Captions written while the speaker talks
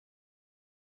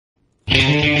Good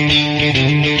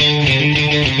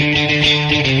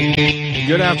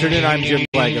afternoon, I'm Jim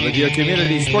Claggett with your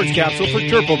community sports capsule for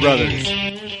Turple Brothers.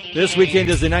 This weekend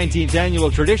is the 19th annual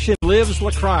Tradition Lives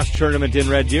Lacrosse Tournament in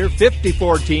Red Deer.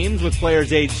 54 teams with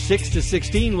players aged 6 to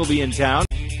 16 will be in town.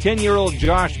 10-year-old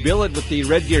Josh Billett with the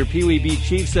Red Deer Pee Wee Beat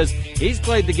Chiefs says he's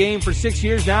played the game for 6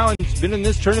 years now and has been in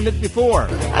this tournament before.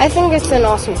 I think it's an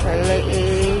awesome tournament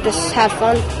and just have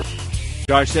fun.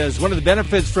 Josh says one of the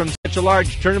benefits from such a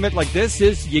large tournament like this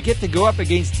is you get to go up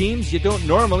against teams you don't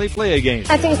normally play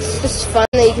against. I think it's just fun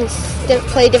that you can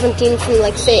play different teams from,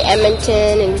 like, say,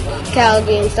 Edmonton and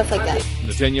Calgary and stuff like that.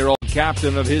 The 10-year-old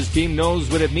captain of his team knows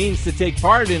what it means to take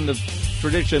part in the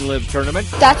Tradition Live tournament.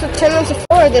 That's what tournaments are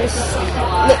for. They just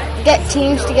get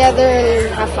teams together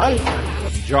and have fun.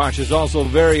 Josh is also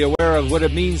very aware of what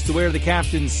it means to wear the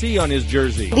captain's C on his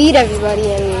jersey. Lead everybody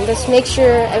and just make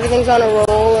sure everything's on a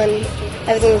roll and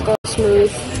everything's going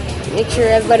smooth. Make sure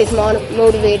everybody's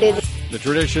motivated. The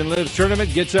Tradition Lives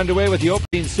tournament gets underway with the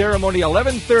opening ceremony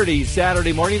 11:30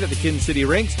 Saturday morning at the Kin City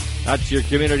Rinks. That's your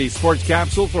community sports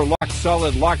capsule for Lock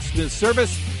Solid Locksmith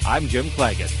Service. I'm Jim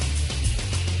Claggett.